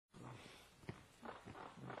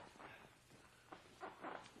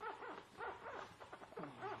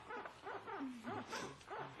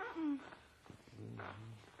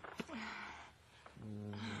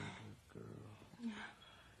Good girl.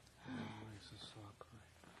 Nice and soft.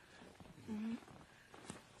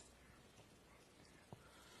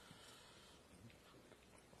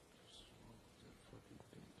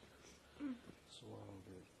 Swallow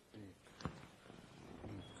that dick.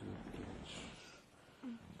 Good bitch.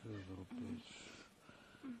 Good little bitch.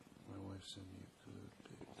 My wife sent me a good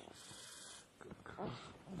bitch. Good girl.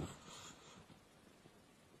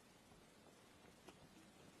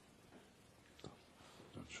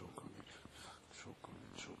 Don't choke on it. Choke on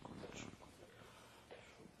it. Choke on it. Choke on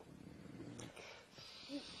it.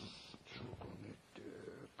 Choke on it,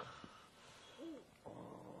 dick. Oh.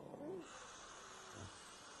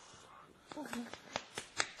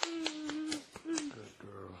 Good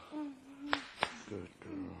girl. Good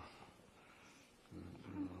girl. Good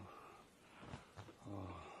girl.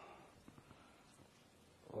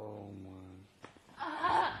 Oh my.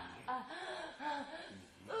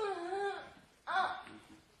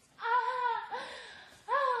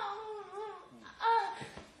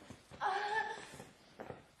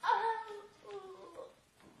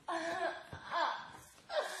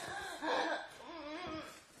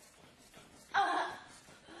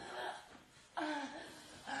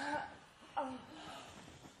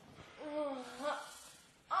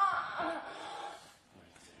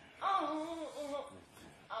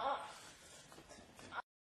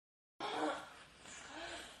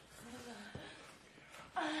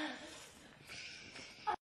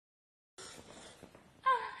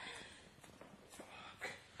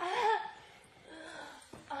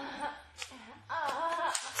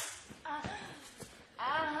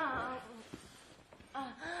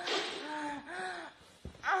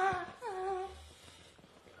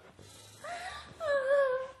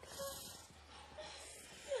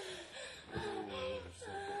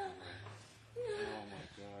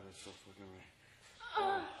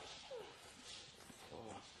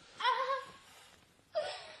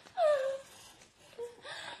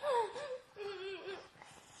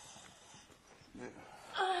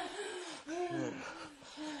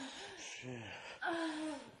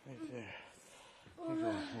 Right there. Keep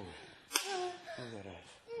going. Move that ass.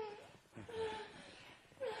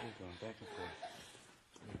 Keep going. Back and forth.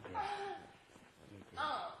 Good girl. Good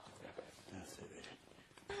girl. That's it, baby.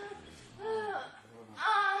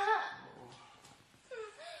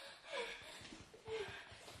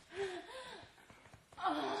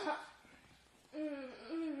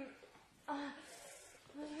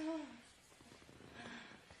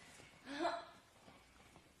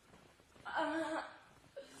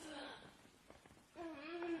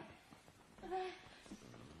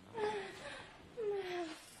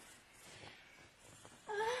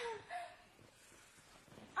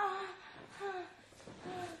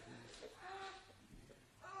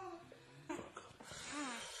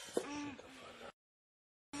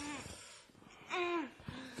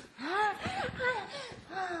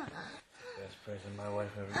 Best present my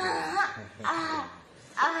wife ever gave. I'm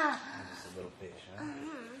just a little bitch, huh?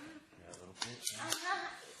 You're a little bitch,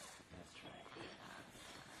 huh?